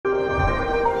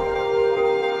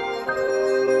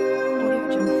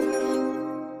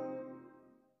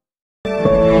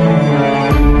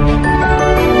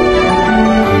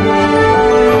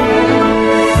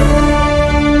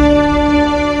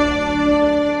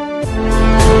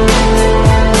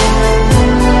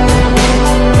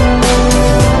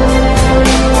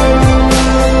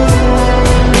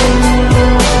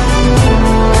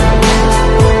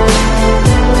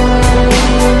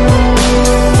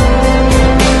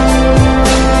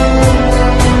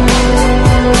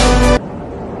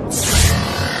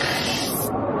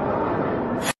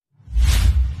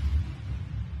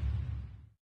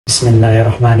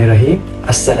Bismillahirrahmanirrahim.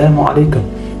 Assalamualaikum.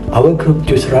 Our group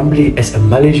choose Ramli as a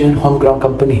Malaysian homegrown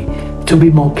company. To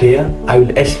be more clear, I will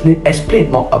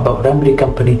explain more about Ramli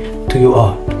company to you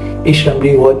all. Each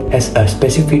Ramli word has a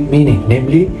specific meaning,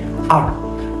 namely R,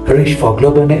 reach for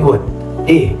global network;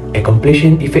 A,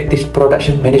 accomplishing effective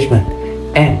production management;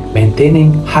 N,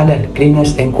 maintaining halal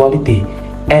cleanliness and quality;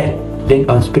 L, lean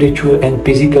on spiritual and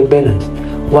physical balance;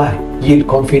 Y, yield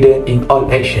confidence in all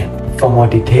action. For more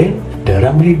detail, the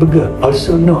Ramli burger,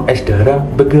 also known as the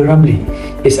Burger Ramli,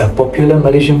 is a popular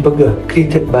Malaysian burger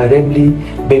created by Ramli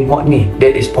bin Mokni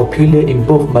that is popular in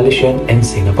both Malaysia and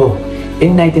Singapore.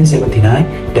 In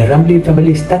 1979, the Ramli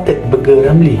family started Burger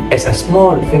Ramli as a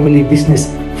small family business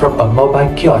from a mobile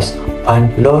kiosk on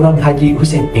Lorong Haji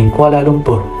Hussein in Kuala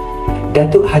Lumpur.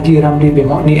 Datuk Haji Ramli bin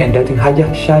Mokni and Datuk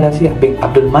Hajah Shah bin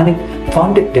Abdul Malik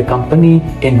founded the company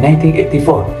in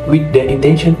 1984 with the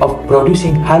intention of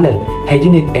producing halal,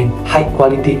 hygienic and high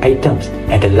quality items.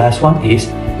 And the last one is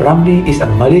Ramli is a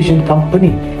Malaysian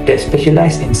company that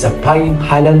specializes in supplying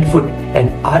halal food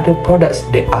and other products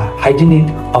that are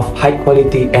hygienic, of high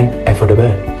quality and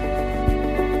affordable.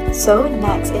 So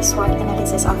next is SWOT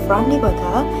analysis of Ramli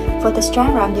Burger. For the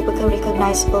strength, Ramli Burger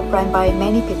recognizable brand by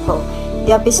many people.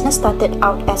 Their business started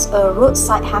out as a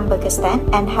roadside hamburger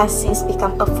stand and has since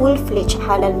become a full-fledged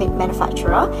halal meat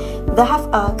manufacturer. They have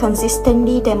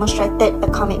consistently demonstrated a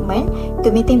commitment to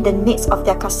meeting the needs of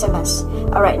their customers.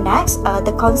 Alright, next,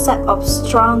 the concept of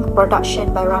strong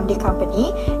production by Ramli Company.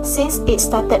 Since it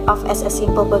started off as a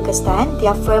simple burger stand,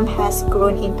 their firm has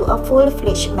grown into a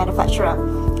full-fledged manufacturer.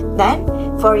 Then,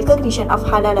 for recognition of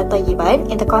halal and tayyiban,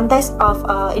 in the context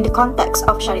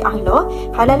of Sharia law,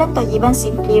 halal and tayyiban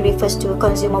simply refers to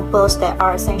consumables that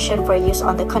are sanctioned for use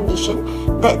on the condition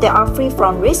that they are free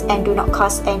from risk and do not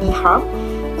cause any harm.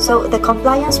 So, the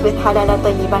compliance with halal and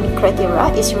tayyiban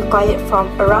criteria is required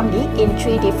from Ramli in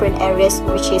 3 different areas,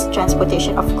 which is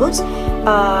transportation of goods,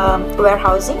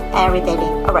 warehousing, and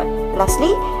retailing. Alright.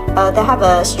 Lastly, they have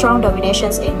a strong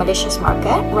dominations in Malaysia's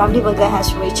market. Ramli Burger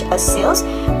has reached a sales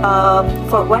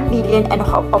for 1 million and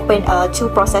have opened 2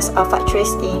 process factories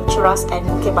in Insyirah and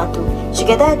Bukit Batu.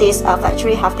 Together, this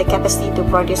factory have the capacity to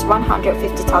produce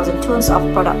 150,000 tons of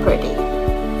product per day.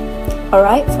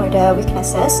 Alright, for the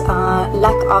weaknesses,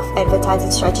 lack of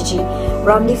advertising strategy.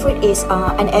 Ramli Food is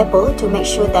unable to make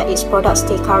sure that its products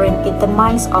stay current in the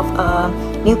minds of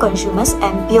new consumers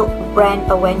and build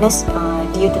brand awareness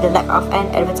due to the lack of an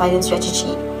advertising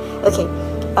strategy. Okay,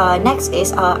 next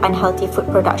is unhealthy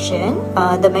food production.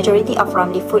 The majority of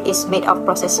Ramli Food is made of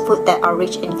processed food that are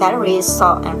rich in calories,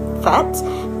 salt and fats.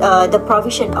 The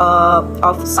provision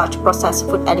of such processed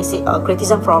food elicit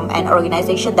criticism from an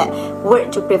organization that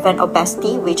work to prevent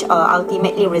obesity, which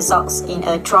ultimately results in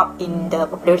a drop in the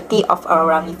popularity of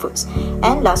Ramli Foods.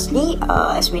 And lastly,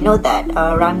 as we know that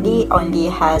Ramli only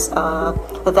has a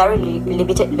very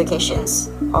limited locations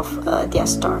of their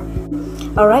store.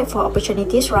 Alright, for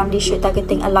opportunities, Ramli should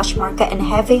targeting a large market and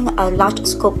having a large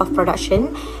scope of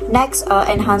production. Next,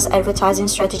 enhance advertising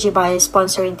strategy by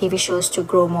sponsoring TV shows to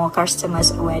grow more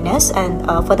customers awareness. And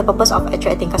for the purpose of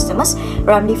attracting customers,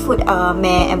 Ramli Food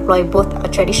may employ both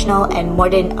traditional and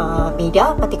modern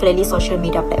media, particularly social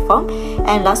media platform.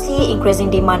 And lastly,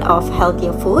 increasing demand of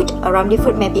healthier food. Ramli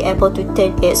Food may be able to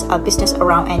turn its business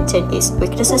around and turn its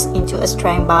weaknesses into a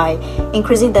strength by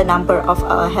increasing the number of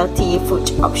healthy food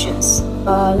options.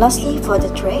 Lastly, for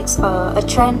the traits, a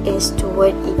trend is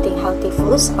toward eating healthy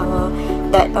foods,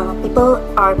 that people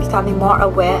are becoming more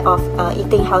aware of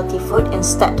eating healthy food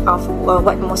instead of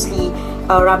what mostly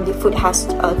Ramli Food has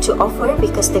to offer,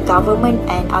 because the government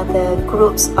and other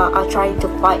groups are trying to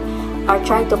fight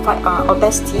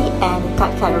obesity and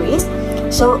cut calories.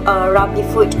 So Ramli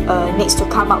Food needs to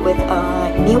come up with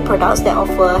new products that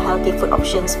offer healthy food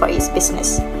options for its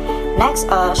business. Next,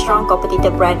 a strong competitor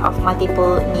brand of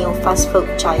multiple new fast food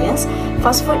giants.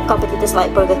 Fast food competitors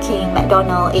like Burger King,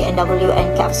 McDonald's, A&W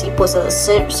and KFC pose a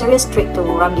serious threat to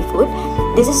Ramli Food.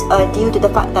 This is due to the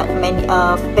fact that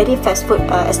many fast food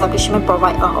establishments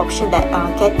provide an option that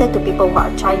cater to people who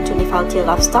are trying to live healthier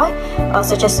lifestyle,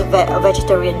 such as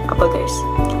vegetarian burgers.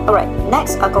 Alright,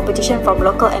 next, a competition from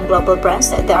local and global brands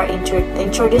that they are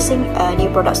introducing new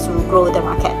products to grow the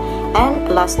market.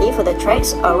 And lastly, for the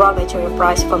trades, a raw material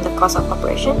price from the cost of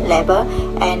operation, labor,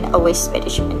 and waste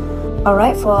management.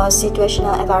 Alright, for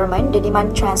situational environment, the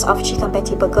demand trends of chicken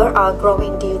patty burger are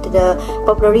growing due to the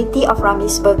popularity of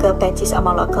Ramli's burger patties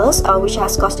among locals, which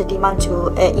has caused the demand to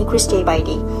increase day by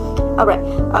day. Alright,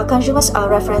 consumers'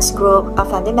 reference group,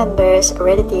 family members,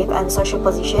 relative, and social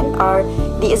position are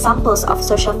the examples of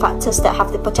social factors that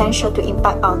have the potential to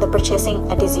impact on the purchasing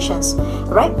decisions.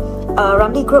 Right?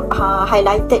 Ramli Group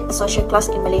highlighted social class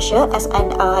in Malaysia as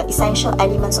an essential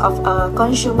element of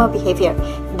consumer behavior.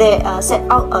 They set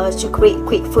out to create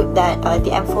quick food that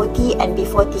the M40 and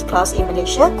B40 class in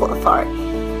Malaysia could afford.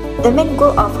 The main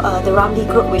goal of the Ramli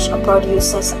Group, which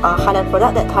produces a halal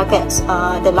product that targets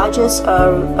the largest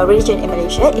religion in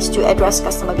Malaysia, is to address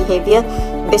customer behavior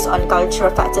based on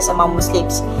cultural factors among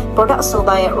Muslims. Products sold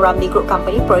by Ramli Group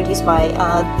company produced by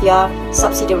their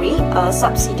subsidiary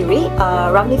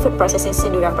Ramli Food Processing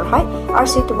Sdn Bhd are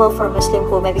suitable for Muslims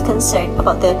who may be concerned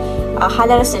about the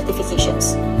halal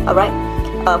certifications. Alright.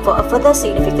 For a further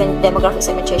significant demographic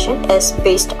segmentation is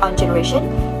based on generation,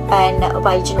 and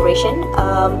by generation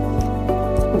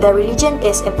the religion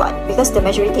is implied. Because the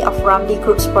majority of Ramli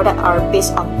Group's products are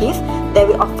based on beef, they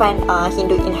will offend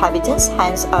Hindu inhabitants.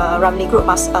 Hence, Ramli Group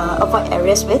must avoid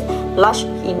areas with large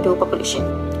Hindu population.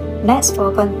 Next,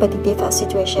 for competitive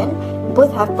situation,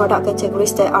 both have product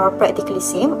categories that are practically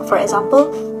same. For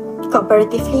example,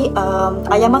 comparatively,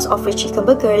 Ayamas offers chicken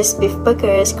burgers, beef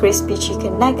burgers, crispy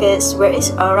chicken nuggets,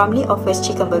 whereas Ramli offers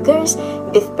chicken burgers,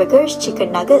 beef burgers,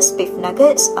 chicken nuggets, beef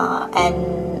nuggets,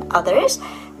 and others.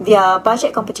 Their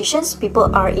budget competitions, people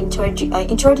are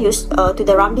introduced to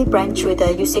the Ramli brand through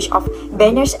the usage of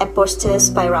banners and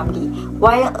posters by Ramli,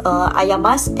 while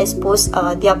Ayamas expose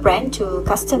their brand to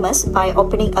customers by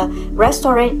opening a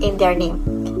restaurant in their name.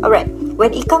 Alright.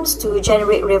 When it comes to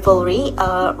generate rivalry,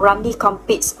 Ramli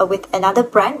competes with another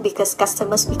brand because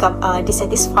customers become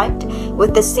dissatisfied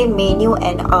with the same menu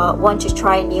and want to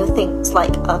try new things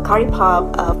like curry puff,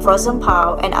 frozen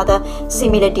puff, and other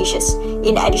similar dishes.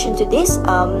 In addition to this,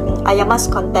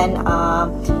 Ayamas contend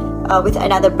with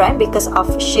another brand because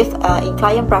of shift in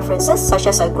client preferences, such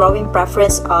as a growing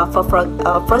preference for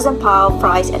frozen puff,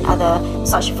 fries, and other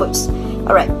such foods.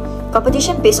 Alright.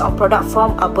 Competition based on product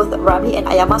form, both Ramli and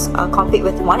Ayamas compete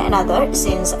with one another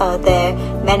since they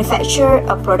manufacture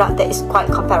a product that is quite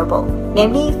comparable,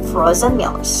 namely frozen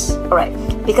meals. Alright,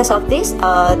 because of this,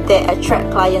 they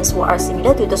attract clients who are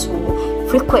similar to those who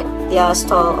frequent their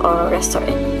stall or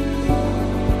restaurant.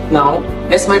 Now,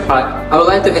 as my part, I would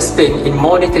like to explain in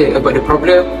more detail about the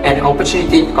problem and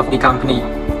opportunity of the company.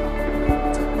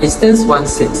 Instance 1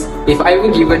 says, if I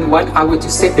were given 1 hour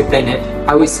to save the planet,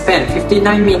 I would spend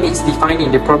 59 minutes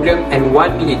defining the problem and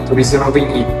 1 minute to resolving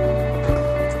it.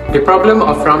 The problem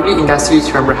of Ramli Industries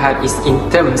Sdn Bhd is in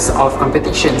terms of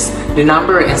competitions. The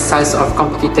number and size of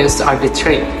competitors are the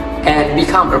threat and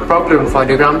become a problem for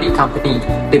the Ramli company.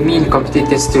 The main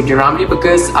competitors to the Ramli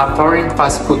burgers are foreign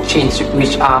fast food chains,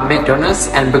 which are McDonald's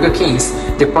and Burger Kings.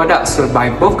 The products sold by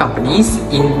both companies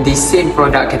in the same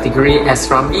product category as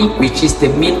Ramli, which is the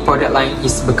main product line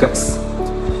is burgers.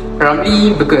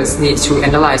 Ramli burgers need to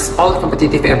analyze all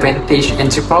competitive advantage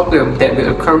and the problem that will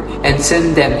occur and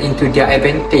turn them into their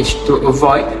advantage to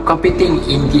avoid competing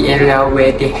in the area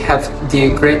where they have the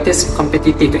greatest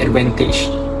competitive advantage.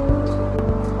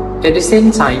 At the same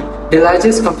time, the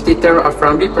largest competitor of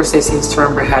Ramli Processing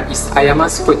Sdn Bhd is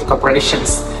Ayamas Food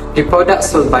Corporations. The products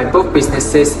sold by both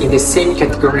businesses in the same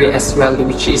category as well,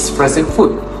 which is frozen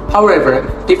food. However,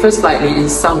 differ slightly in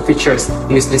some features,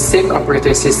 use the same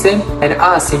operating system, and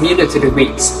are similar to the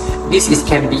weights. This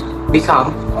can be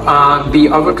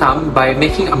overcome by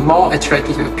making a more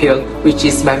attractive appeal, which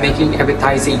is by making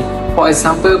advertising. For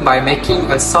example, by making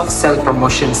a soft sell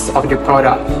promotions of the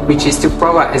product, which is to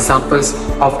provide examples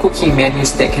of cooking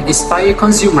menus that can inspire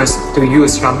consumers to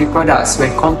use Ramli products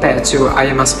when compared to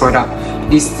Ayamas product.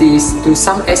 This is to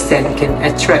some extent can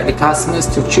attract the customers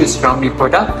to choose Ramli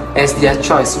product as their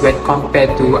choice when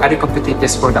compared to other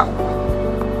competitors' product.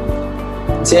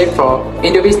 Therefore,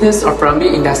 in the business of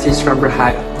Ramli Industries Sdn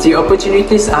Bhd, the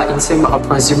opportunities are in terms of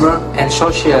consumer and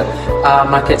social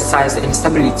market size and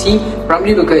stability.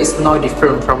 Ramli Burger is no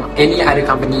different from any other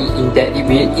company in that it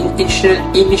will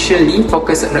initially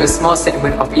focus on a small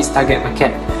segment of its target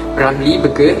market. Ramli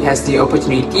Burger has the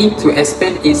opportunity to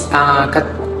expand its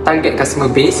target customer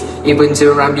base, even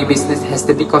though Ramli business has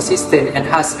the ecosystem and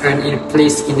has earned a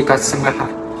place in the customer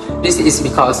heart. This is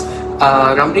because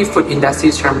Ramli Food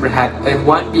Industries Sdn Bhd earned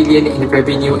 1 billion in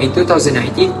revenue in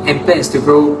 2019 and plans to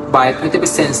grow by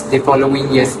 20% the following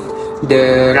years.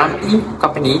 The Ramli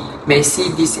company may see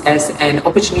this as an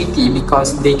opportunity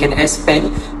because they can expand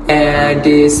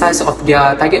the size of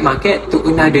their target market to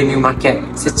another new market,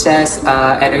 such as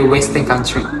at a Western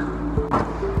country.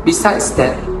 Besides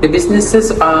that, the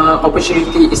business's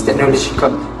opportunity is technological,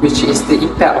 which is the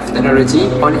impact of technology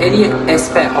on any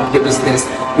aspect of the business.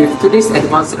 With today's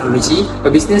advanced technology, a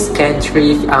business can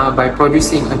thrive by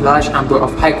producing a large number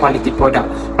of high-quality products.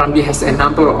 Ramli has a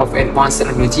number of advanced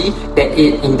technology that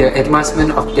aid in the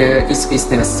advancement of its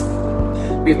business.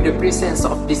 With the presence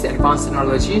of this advanced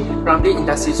technology, Ramli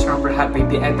Industries from Berhad will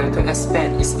be able to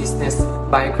expand its business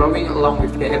by growing along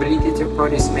with the ability to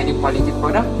produce many quality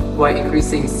products while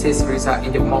increasing sales result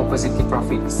in the more positive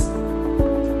profits.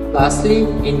 Lastly,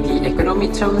 in the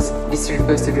economic terms, this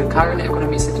refers to the current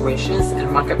economic situations and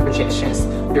market projections.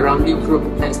 The Ramli Group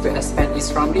plans to expand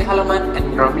its Ramli Halaman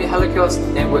and Ramli Halal Kiosk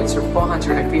network to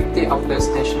 450 outlets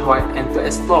nationwide and to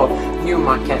explore new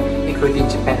markets, including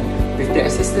Japan, with the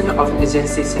assistance of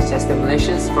agencies such as the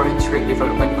Malaysian Foreign Trade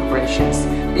Development Corporations.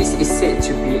 This is said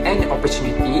to be an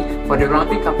opportunity for the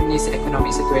Ramli company's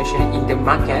economic situation in the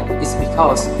market is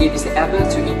because it is able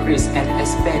to increase and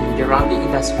expand the Ramli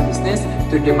industry business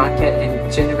to the market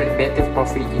and generate better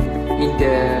profit in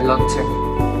the long term.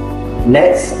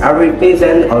 Next, I will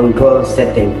present on goal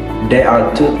setting. There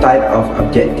are two types of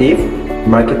objective: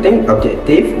 marketing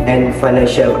objective and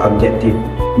financial objective.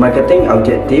 Marketing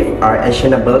objectives are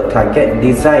actionable target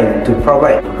designed to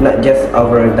provide not just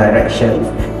overall directions,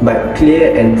 but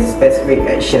clear and specific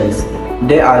actions.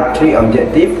 There are three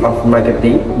objectives of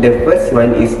marketing. The first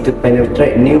one is to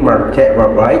penetrate new markets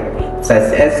worldwide,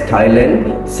 such as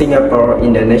Thailand, Singapore,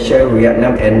 Indonesia,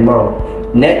 Vietnam, and more.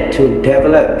 Next, to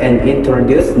develop and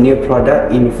introduce new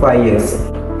products in 5 years.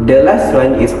 The last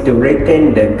one is to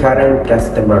retain the current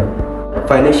customer.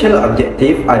 Financial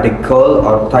objectives are the goal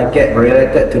or target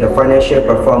related to the financial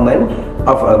performance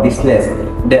of a business.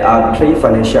 There are three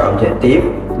financial objectives.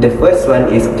 The first one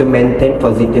is to maintain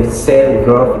positive sales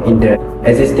growth in the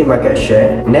existing market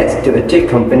share. Next, to achieve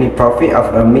company profit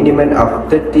of a minimum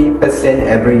of 30%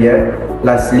 every year.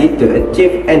 Lastly, to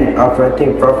achieve an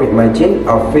operating profit margin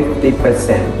of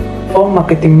 50%. Our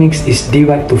marketing mix is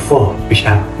divided to 4, which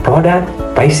are product,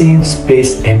 pricing,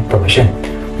 space, and promotion.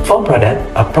 For product,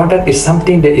 a product is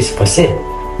something that is for sale.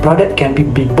 Product can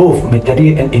be both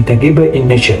material and intangible in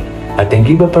nature. A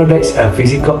tangible product is a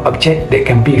physical object that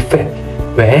can be felt,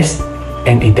 whereas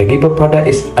an intangible product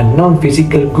is a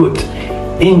non-physical good.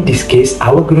 In this case,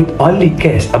 our group only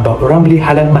cares about Ramli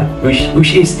Halal Mat,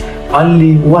 which is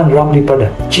only one Ramli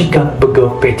product, chicken burger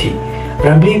patty.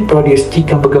 Ramli produce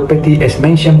chicken burger patty as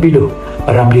mentioned below.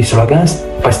 Ramli slogan,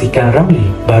 pastikan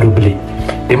Ramli baru beli.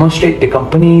 Demonstrate the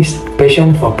company's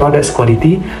passion for products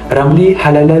quality. Ramli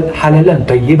Halalan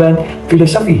Thayyiban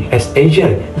philosophy has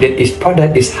ensured that its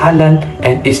product is halal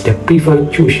and is the preferred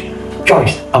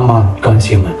choice among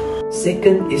consumers.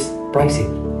 Second is pricing.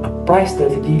 A price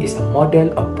strategy is a model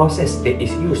or process that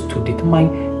is used to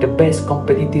determine the best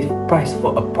competitive price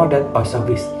for a product or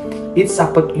service. It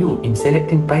supports you in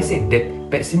selecting pricing that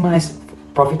maximize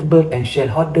profitable and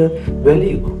shareholder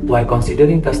value while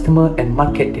considering customer and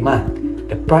market demand.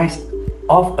 The price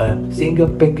of a single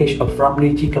package of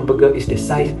Ramli chicken burger is the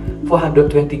size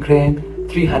 420 gram,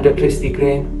 360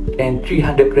 gram, and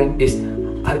 300 gram is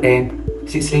Rm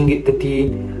 6 ringgit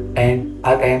 30 and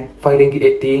Rm 5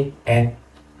 ringgit 80 and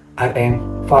Rm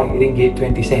 5 ringgit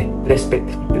 20 cent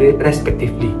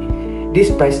respectively. This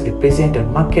price represents the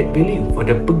market value for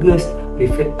the burgers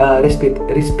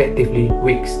respectively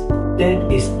weeks. Third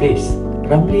is space.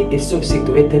 Ramli is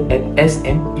situated at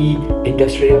SME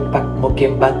Industrial Park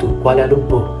Mokem Batu, Kuala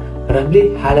Lumpur.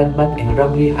 Ramli Halal Mat and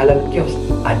Ramli Halal Kiosk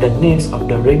are the names of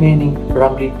the remaining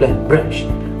Ramli branch.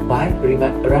 While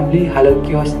Ramli Halal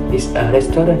Kiosk is a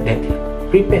restaurant that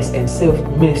prepares and serves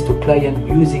meals to clients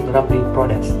using Ramli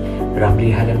products.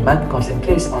 Ramli Halal Mat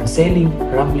concentrates on selling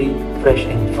Ramli fresh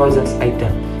and frozen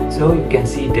items. So you can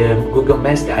see the Google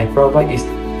Maps that I provide is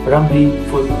Ramli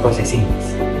food processing.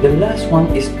 The last one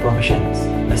is promotions.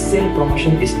 A sale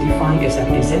promotion is defined as an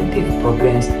incentive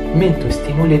program meant to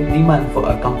stimulate demand for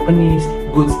a company's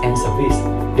goods and service.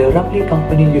 The Ramli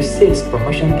company uses sales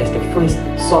promotion as the first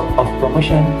sort of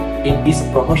promotion in its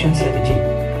promotion strategy.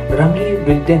 Ramli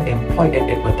will then employ an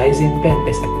advertising plan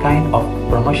as a kind of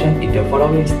promotion in the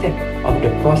following step of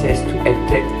the process to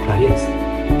attract clients.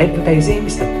 Advertising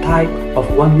is a type of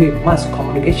one-way mass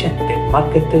communication that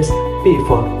marketers pay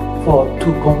for to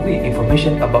convey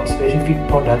information about specific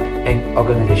product and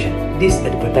organization. This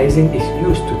advertising is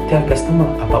used to tell customers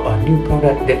about a new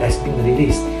product that has been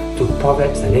released, to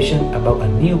provide suggestions about a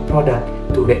new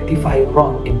product, to rectify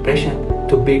wrong impression,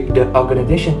 to build the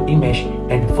organization image,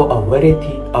 and for a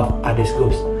variety of other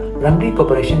goals. Ramli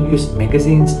Corporation uses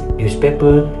magazines,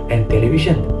 newspaper, and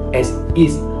television as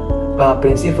its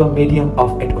principal medium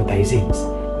of advertising.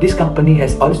 This company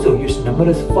has also used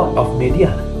numerous forms of media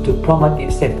to promote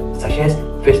itself, such as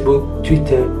Facebook,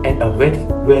 Twitter, and a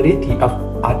variety of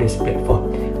other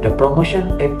platforms. The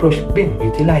promotion approach being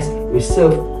utilized will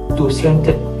serve to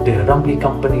strengthen the Ramli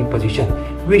company position,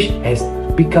 which has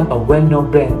become a well-known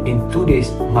brand in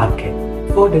today's market.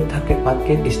 For the target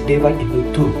market is divided into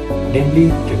two.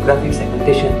 namely geographic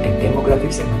segmentation and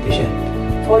demographic segmentation.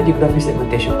 For geographic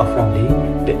segmentation of Ramli,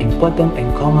 the important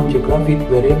and common geographic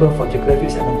variable for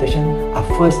geographic segmentation are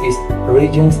first is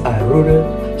regions are rural,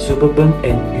 suburban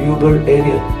and urban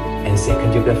area, and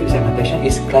second geographic segmentation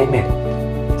is climate.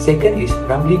 Second is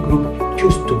Ramli Group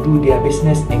choose to do their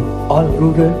business in all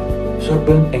rural,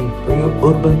 suburban and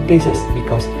urban places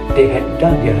because they had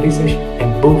done their research and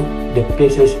both the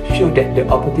places show that the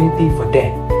opportunity for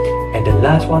them. And the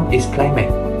last one is climate.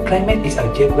 Climate is a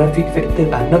geographic factor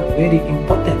are not very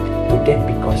important to them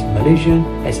because Malaysia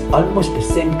has almost the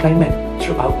same climate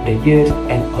throughout the years,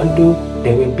 and although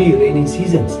there will be rainy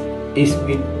seasons, it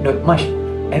will not much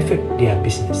affect their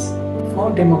business.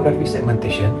 For demographic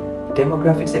segmentation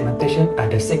are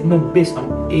the segment based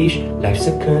on age, life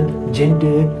cycle,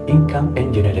 gender, income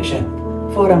and generation.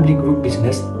 For Ramli Group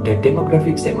business, the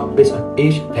demographic segment based on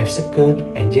age, life cycle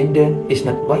and gender is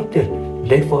not vital.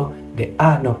 Therefore, there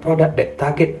are no product that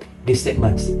target these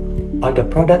segments. All the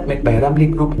product made by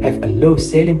Ramli Group have a low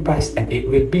selling price and it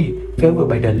will be favored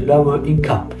by the lower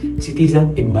income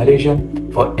citizen in Malaysia,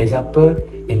 for example,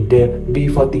 in the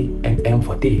B40 and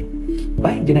M40.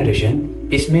 By generation,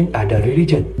 it means the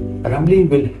religion. Ramli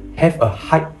will have a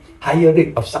higher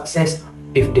rate of success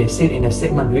if they sell in a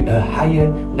segment with a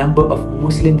higher number of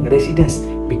Muslim residents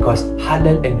because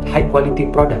halal and high quality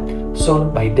product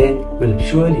sold by them will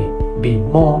surely be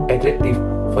more attractive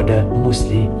for the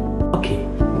Muslim. Okay,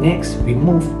 next we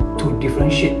move to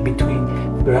differentiate between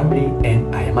Ramli and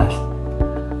IMAS.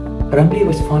 Ramli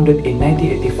was founded in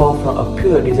 1984 from a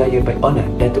pure desire by owner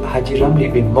Datuk Haji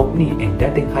Ramli bin Mokni and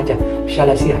Dating Haja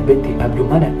Shalasiah binti Abdul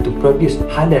Manat to produce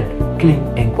halal, clean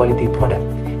and quality product.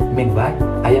 Meanwhile,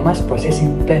 IMAS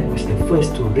processing plant was the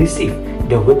first to receive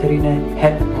the veterinary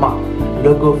health mark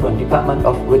logo from Department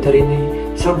of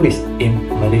Veterinary Service in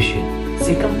Malaysia.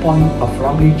 Second point of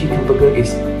Ramli Chicken Burger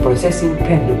is processing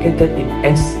plant located in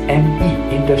SME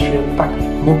Industrial Park,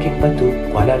 Mukim Batu,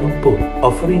 Kuala Lumpur,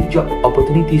 offering job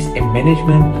opportunities in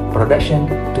management, production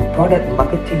to product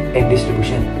marketing and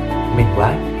distribution.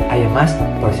 Meanwhile, IMAS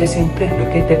processing plant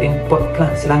located in Port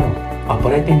Klang, Selangor,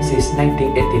 operating since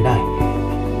 1989.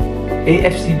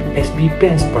 AFC-SB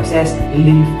plants process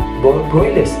live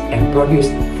broilers and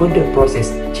produce further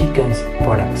processed chicken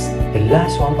products. The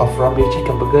last one of Ramli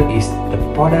Chicken Burger is the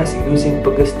products using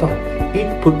burger stall. It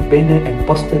put banner and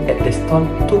poster at the stall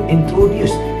to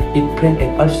introduce its brand,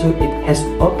 and also it has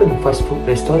opened fast food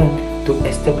restaurant to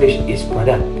establish its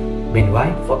product.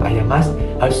 Meanwhile, for IMAS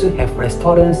also have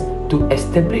restaurants to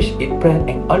establish its brand,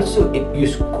 and also it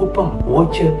use coupon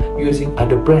voucher using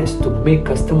other brands to make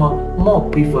customer more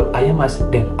prefer IMAS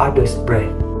than others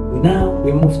brand. Now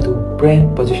we move to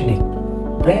brand positioning.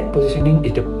 Brand positioning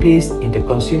is the place in the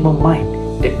consumer mind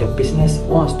that the business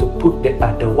wants to put that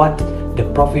are the what the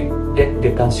profit that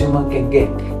the consumer can get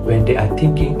when they are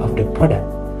thinking of the product.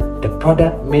 The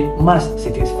product must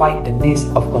satisfy the needs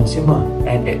of consumer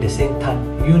and at the same time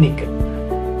unique.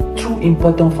 Two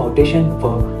important foundation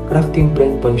for crafting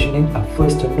brand positioning are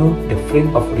first to know the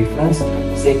frame of reference,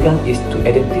 second is to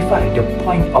identify the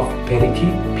point of parity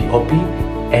 (POP)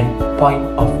 and point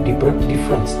of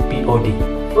difference (POD).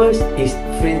 First is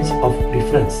frames of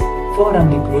reference. For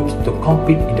Ramli groups to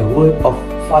compete in the world of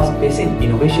fast-paced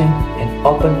innovation and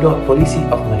open door policy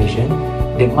of Malaysia,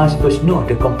 they must first know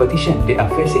the competition they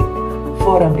are facing.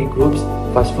 For Ramli groups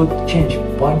fast food chain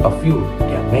point of view,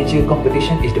 their major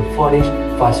competition is the foreign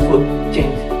fast food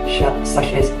chains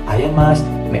such as IMAS,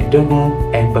 McDonald's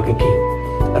and Burger King.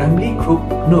 Ramli Group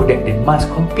know that they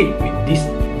must compete with this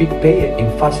big player in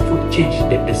fast food chains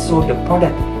that they sold the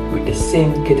product with the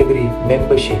same category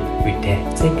membership with them.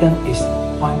 Second is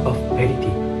point of parity.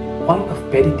 Point of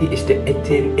parity is the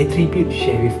attribute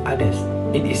shared with others.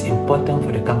 It is important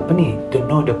for the company to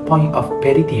know the point of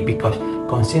parity because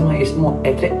consumer is more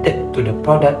attracted to the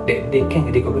product that they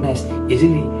can recognize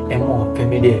easily and more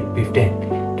familiar with them.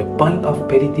 The point of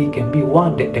parity can be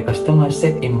one that the customer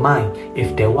set in mind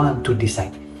if they want to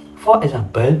decide. For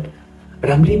example,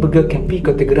 Ramli Burger can be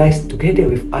categorized together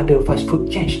with other fast food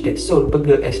chains that sold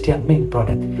burger as their main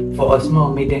product. For a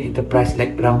small medium enterprise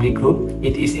like Ramli Group,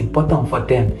 it is important for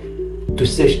them to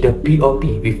search the POP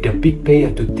with the big player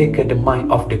to take the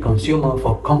mind of the consumer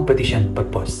for competition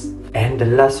purpose. And the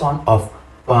last one of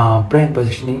brand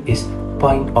positioning is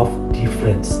point of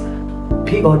difference.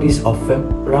 PODs of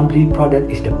Ramli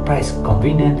product is the price,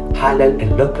 convenient, halal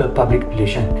and local public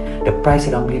relation. The price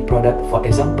Ramli product, for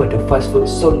example, the fast food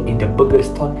sold in the burger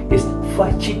stall is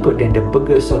far cheaper than the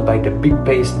burger sold by the big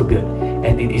players burger,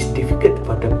 and it is difficult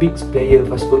for the big player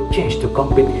fast food chains to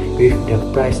compete with the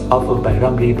price offered by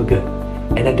Ramli Burger.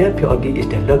 Another POD is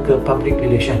the local public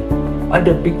relation.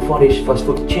 Other big foreign fast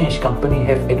food chains company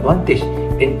have advantage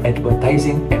in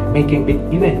advertising and making big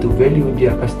event to value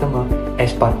their customer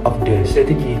as part of the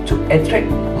strategy to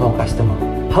attract more customer.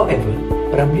 However,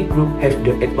 Ramli Group have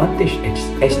the advantage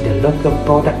as the local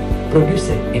product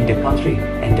producer in the country,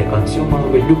 and the consumer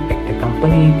will look at the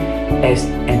company as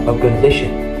an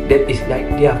organization that is like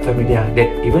their familiar, that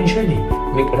eventually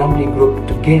make Ramli Group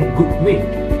to gain goodwill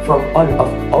from all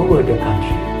over the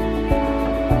country.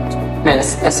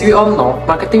 Next, as we all know,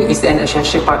 marketing is an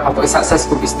essential part of a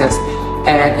successful business,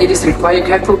 and it is required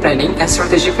careful planning and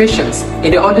strategic patience.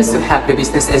 In order to help the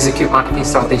business execute marketing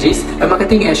strategies, a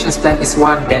marketing action plan is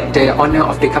one that the owner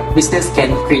of the business can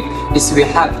create. This will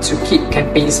help to keep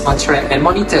campaigns on track and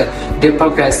monitor the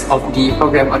progress of the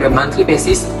program on a monthly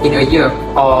basis in a year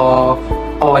or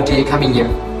the coming year.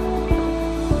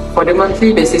 For the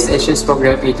monthly basis actions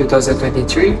program in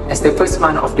 2023, as the first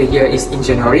month of the year is in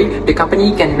January, the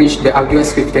company can reach the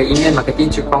audience with the email marketing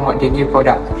to promote the new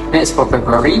product. Next, for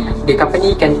February, the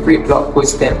company can create blog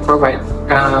posts that provide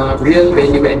real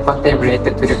value and content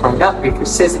related to the product with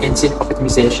search engine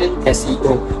optimization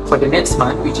 (SEO). For the next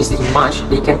month, which is in March,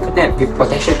 they can connect with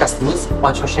potential customers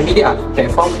on social media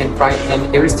platform and write an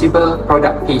irresistible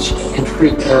product page and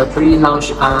create a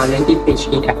pre-launch landing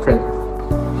page in April.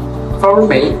 For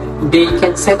May, they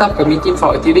can set up a meeting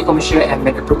for a TV commercial and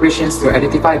make preparations to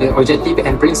identify the objective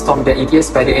and brainstorm the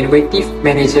ideas by the innovative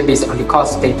manager based on the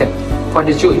cost stated. For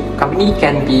the June, company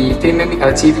can be filming a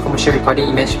TV commercial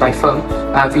recording image by film,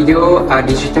 video,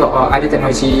 digital or other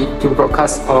technology to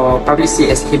broadcast or publicity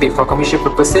exhibit for commercial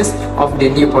purposes of the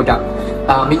new product.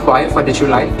 Meanwhile, for the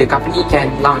July, the company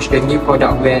can launch the new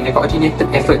product where a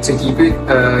coordinated effort to debut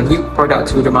a new product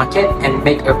to the market and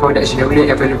make a product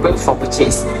generally available for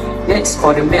purchase. Next,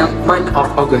 for the month of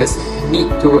August, need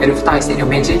to advertise in a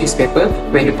major newspaper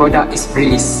when the product is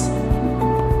released.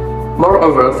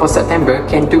 Moreover, for September,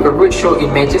 can do a roadshow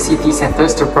in major city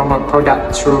centers to promote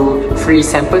product through free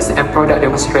samples and product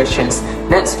demonstrations.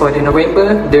 Next, for the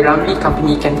November, the Ramli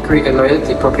company can create a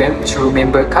loyalty program through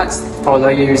member cards for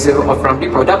loyal users of Ramli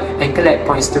product and collect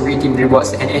points to redeem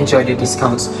rewards and enjoy the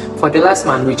discounts. For the last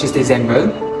month, which is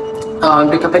December,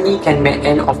 the company can make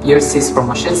end-of-year sales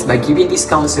promotions by giving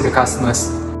discounts to the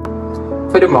customers.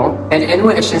 Furthermore, an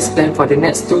annual action plan for the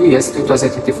next 2 years,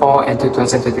 2024 and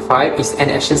 2025, is an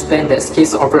action plan that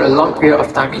scales over a long period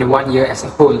of time in 1 year as a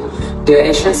whole. The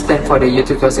action plan for the year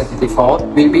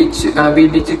 2024 will be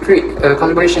to create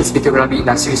collaborations between Ramli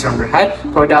industries from Berhad,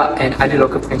 product and other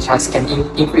local franchise can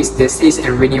increase the sales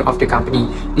and revenue of the company.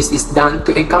 This is done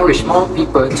to encourage more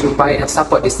people to buy and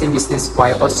support the same business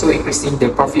while also increasing the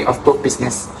profit of both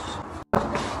business.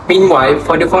 Meanwhile,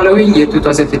 for the following year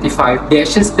 2025, the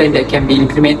action plan that can be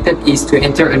implemented is to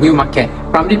enter a new market.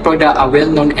 Ramli products are well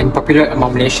known and popular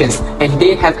among Malaysians, and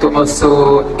they have to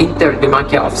also enter the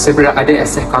market of several other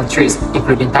ASEAN countries,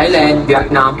 including Thailand,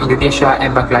 Vietnam, Indonesia,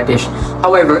 and Bangladesh.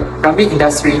 However, Ramli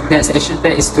industry next action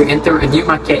plan is to enter a new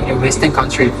market in a Western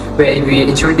country, where we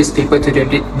introduce people to the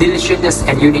deliciousness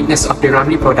and uniqueness of the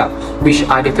Ramli product, which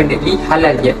are definitely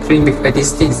halal yet clean with a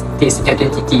distinct taste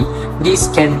identity. This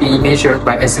can be measured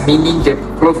by examining the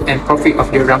growth and profit of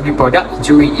the Ramli product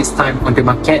during its time on the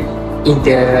market in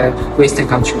the Western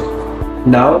country.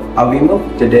 Now, I will move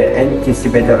to the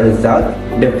anticipated result.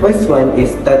 The first one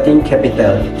is starting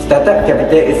capital. Startup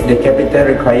capital is the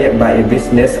capital required by a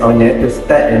business owner to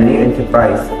start a new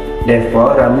enterprise.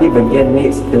 Therefore, Ramli Bagian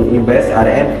needs to invest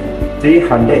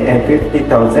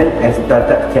RM350,000 as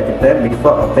startup capital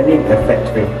before opening a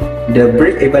factory. The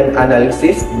break-even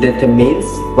analysis determines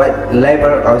what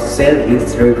level of sale is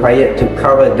required to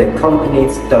cover the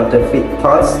company's total fixed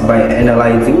costs by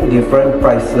analyzing different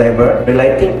price levels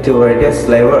relating to various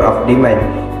levels of demand.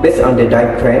 Based on the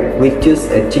diagram, we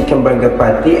choose a chicken burger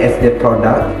patty as the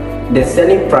product. The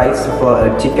selling price for a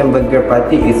chicken burger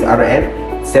patty is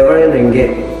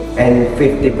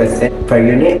RM7.50 per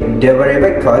unit. The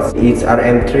variable cost is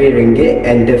RM3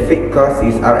 and the fixed cost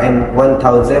is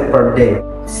RM1,000 per day.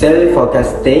 Sale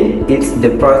forecasting is the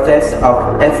process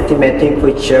of estimating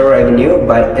future revenue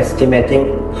by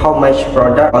estimating how much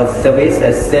product or service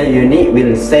a sale unit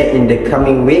will sell in the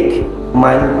coming week,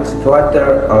 month,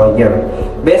 quarter or year.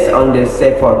 Based on the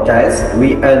sale forecast,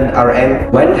 we earn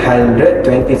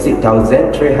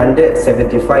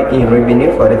RM126,375 in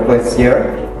revenue for the first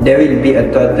year. There will be a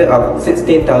total of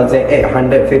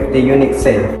 16,850 unit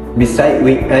sales. Besides,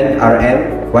 we earn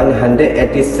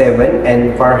RM187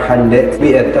 and 400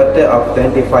 with a total of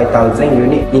 25,000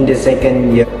 units in the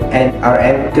second year, and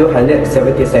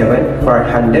RM277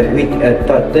 400 with a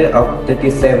total of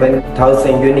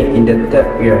 37,000 units in the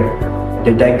third year.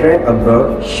 The diagram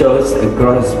above shows a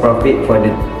gross profit for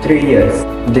the 3 years.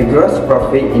 The gross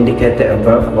profit indicated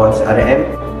above was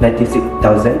RM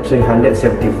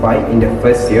 96,375 in the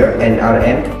first year and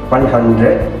RM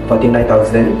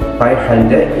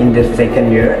 149,500 in the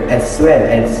second year, as well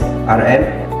as RM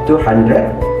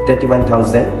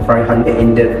 231,500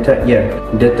 in the third year.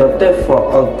 The total for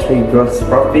all three gross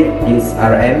profit is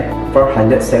RM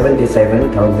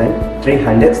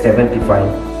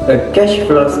 477,375. A cash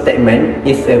flow statement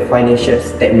is a financial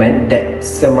statement that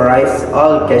summarizes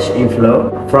all cash inflow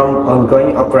from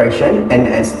ongoing operation and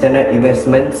external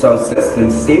investment sources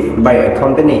received by a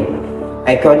company.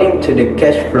 According to the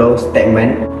cash flow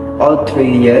statement, all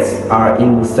 3 years are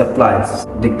in surplus.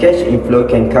 The cash inflow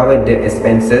can cover the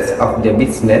expenses of the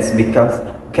business because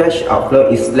cash outflow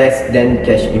is less than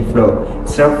cash inflow.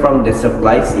 So from the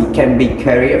surplus, it can be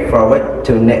carried forward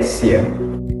to next year.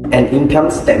 An income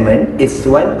statement is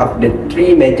one of the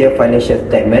three major financial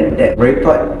statements that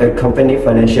report a company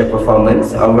financial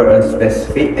performance over a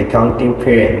specific accounting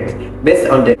period. Based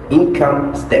on the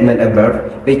income statement above,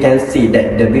 we can see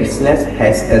that the business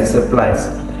has a surplus.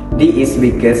 This is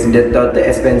because the total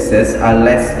expenses are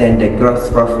less than the gross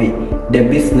profit. The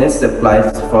business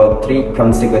surplus for 3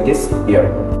 consecutive years.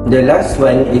 The last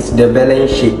one is the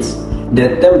balance sheet.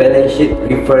 The term balance sheet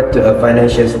refers to a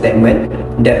financial statement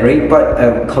that reports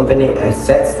a company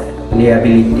assets,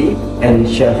 liability, and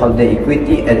shareholder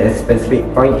equity at a specific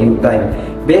point in time.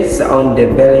 Based on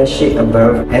the balance sheet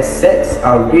above, assets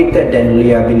are greater than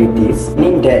liabilities,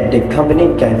 meaning that the company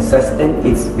can sustain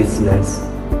its business.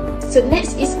 So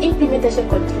next is implementation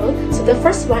control. So the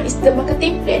first one is the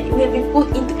marketing plan will be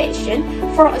put into action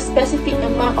for a specific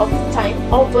amount of time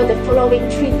over the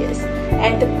following 3 years.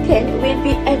 And the plan will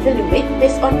be evaluated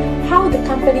based on how the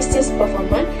company sales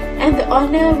performance, and the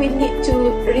owner will need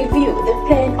to review the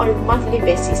plan on a monthly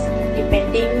basis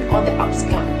depending on the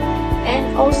outcome.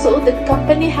 And also the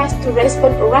company has to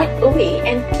respond right away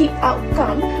and keep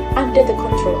outcome under the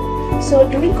control. So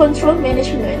during control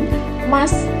management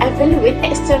must evaluate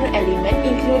external elements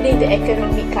including the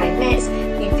economic climate,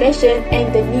 inflation, and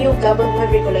the new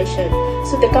government regulation.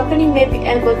 So the company may be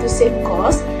able to save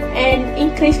costs and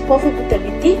increase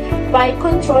profitability by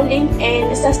controlling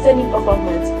and sustaining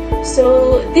performance.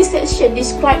 So this section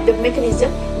describes the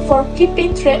mechanism for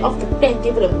keeping track of the plan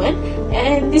development,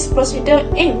 and this procedure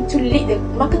aims to lead the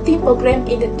marketing program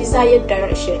in the desired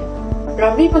direction.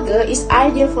 Ramly Burger is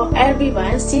ideal for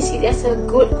everyone since it is a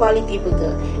good quality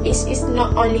burger. It is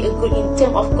not only a good in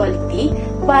terms of quality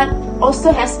but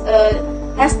also has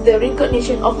the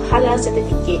recognition of halal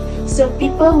certificate. So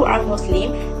people who are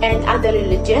Muslim and other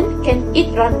religion can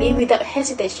eat Ramly without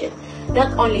hesitation.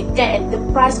 Not only that, the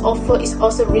price offered is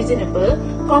also reasonable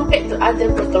compared to other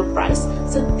burger price.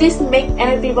 So this makes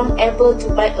everyone able to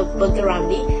buy a burger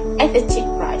Ramly at a cheap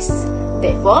price.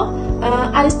 Therefore,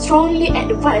 I strongly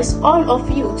advise all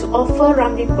of you to offer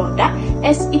Ramly product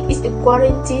as it is a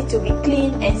guarantee to be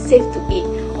clean and safe to eat.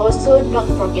 Also, not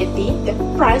forgetting the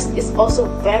price is also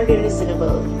very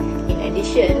reasonable. In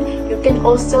addition, you can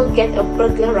also get a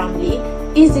burger Ramly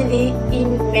easily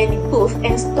in many booths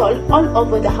and stalls all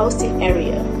over the housing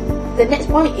area. The next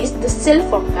point is the sale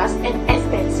forecast and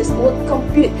expenses will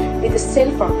compute with the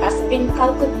sale forecast being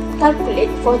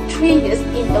calculated for 3 years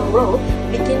in a row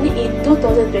beginning in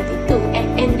 2022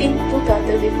 and ending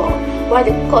 2024, while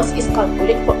the cost is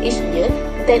calculated for each year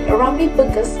that Ramly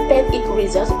Burger spend its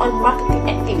results on marketing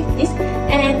activities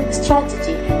and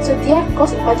strategy. So their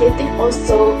cost budgeting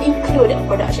also include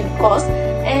production costs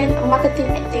and marketing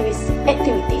activities.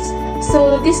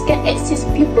 So this can assist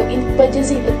people in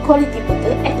purchasing a quality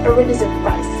burger at a reasonable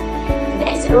price.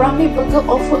 Next, Ramly Burger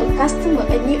offer a customer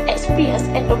a new experience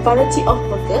and a variety of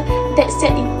burger that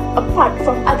set it apart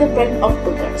from other brand of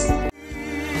burgers.